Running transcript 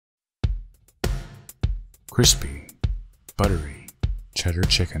crispy, buttery cheddar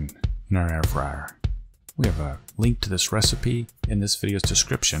chicken in our air fryer. We have a link to this recipe in this video's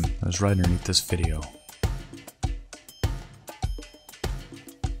description. It's right underneath this video.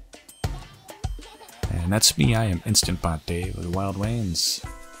 And that's me. I am Instant Pot Dave of TheWildWaynes,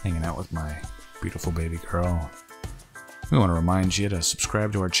 hanging out with my beautiful baby girl. We want to remind you to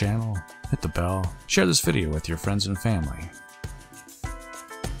subscribe to our channel, hit the bell, share this video with your friends and family.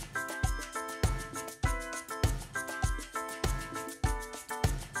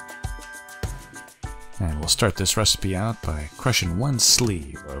 And we'll start this recipe out by crushing 1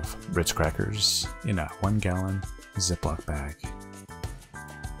 sleeve of Ritz crackers in a 1-gallon Ziploc bag.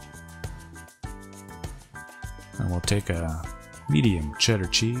 And we'll take a medium cheddar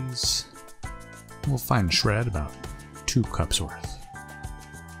cheese. We'll fine shred about 2 cups worth.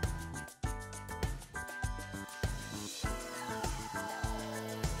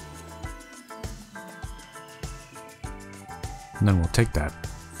 And then we'll take that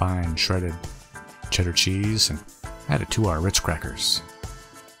fine shredded cheddar cheese and add it to our Ritz crackers.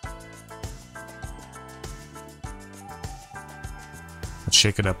 Let's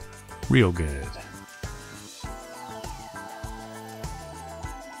shake it up real good.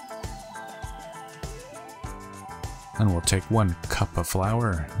 Then we'll take 1 cup of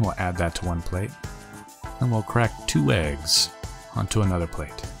flour, and we'll add that to 1 plate. Then we'll crack 2 eggs onto another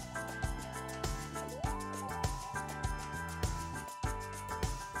plate.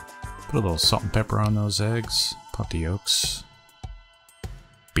 Put a little salt and pepper on those eggs, pop the yolks,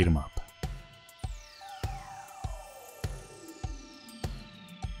 beat them up.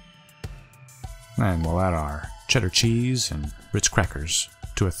 And we'll add our cheddar cheese and Ritz crackers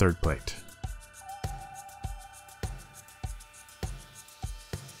to a 3rd plate.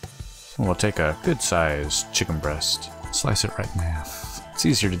 We'll take a good-sized chicken breast, slice it right in half. It's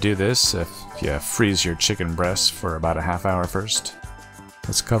easier to do this if you freeze your chicken breast for about a half hour first.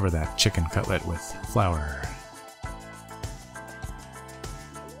 Let's cover that chicken cutlet with flour.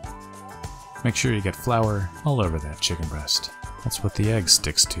 Make sure you get flour all over that chicken breast. That's what the egg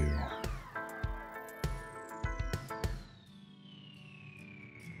sticks to.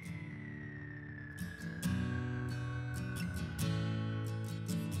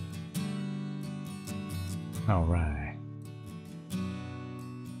 Alright.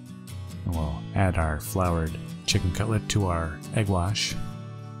 And we'll add our floured chicken cutlet to our egg wash.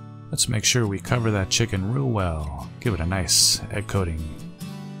 Let's make sure we cover that chicken real well. Give it a nice egg coating.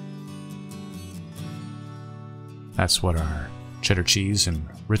 That's what our cheddar cheese and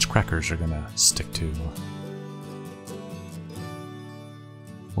Ritz crackers are gonna stick to.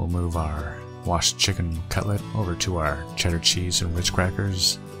 We'll move our washed chicken cutlet over to our cheddar cheese and Ritz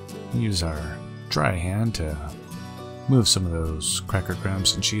crackers and use our dry hand to move some of those cracker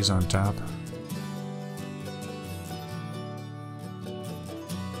crumbs and cheese on top.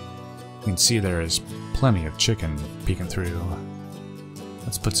 You can see there is plenty of chicken peeking through.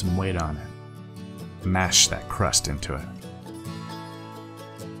 Let's put some weight on it. Mash that crust into it.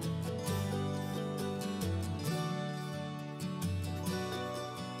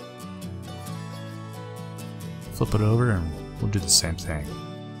 Flip it over and we'll do the same thing.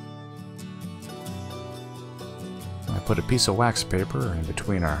 I put a piece of wax paper in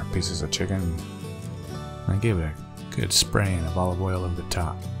between our pieces of chicken. I gave it a good spraying of olive oil over the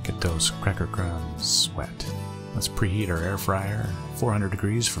top. Get those cracker crumbs wet. Let's preheat our air fryer, 400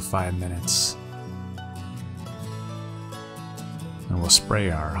 degrees for 5 minutes. And we'll spray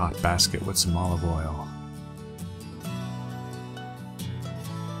our hot basket with some olive oil.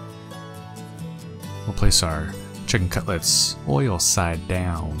 We'll place our chicken cutlets oil side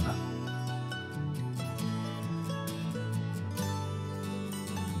down.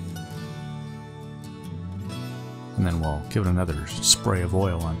 And then we'll give it another spray of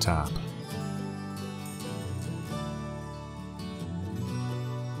oil on top.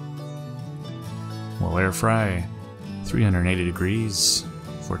 We'll air fry 380 degrees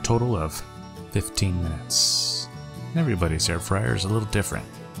for a total of 15 minutes. Everybody's air fryer is a little different.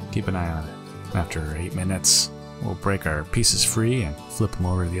 Keep an eye on it. After 8 minutes, we'll break our pieces free and flip them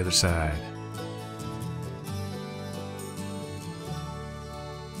over to the other side.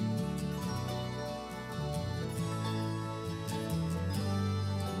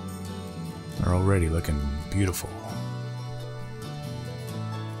 They're already looking beautiful.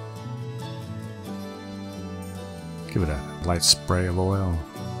 Give it a light spray of oil.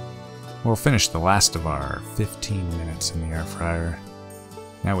 We'll finish the last of our 15 minutes in the air fryer.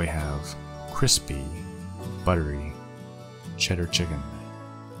 Now we have crispy, buttery cheddar chicken.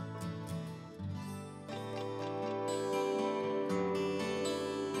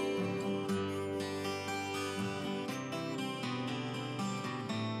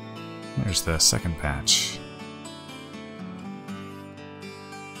 There's the second batch.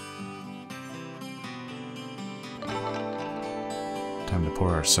 Time to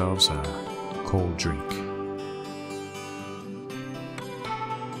pour ourselves a cold drink.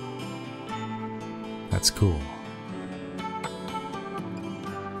 That's cool.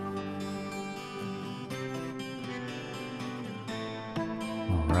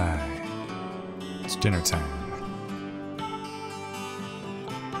 Alright. It's dinner time.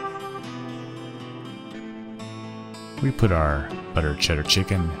 We put our butter cheddar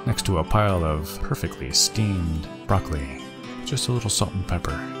chicken next to a pile of perfectly steamed broccoli. Just a little salt and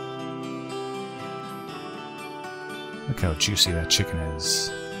pepper. Look how juicy that chicken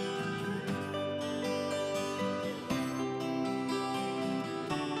is.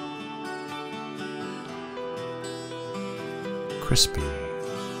 Crispy,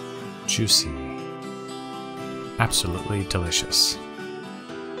 juicy, absolutely delicious.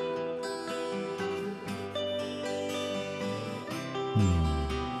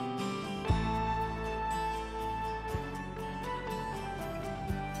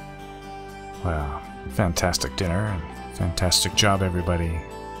 Wow, fantastic dinner and fantastic job, everybody.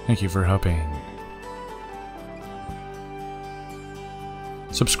 Thank you for helping.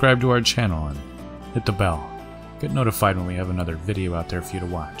 Subscribe to our channel and hit the bell. Get notified when we have another video out there for you to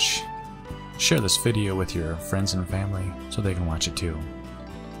watch. Share this video with your friends and family so they can watch it too.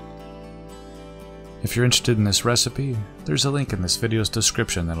 If you're interested in this recipe, there's a link in this video's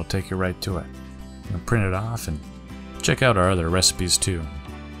description that'll take you right to it. You can print it off and check out our other recipes too.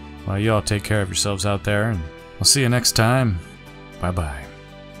 Well, you all take care of yourselves out there, and I'll see you next time. Bye-bye.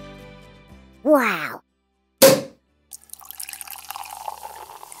 Wow.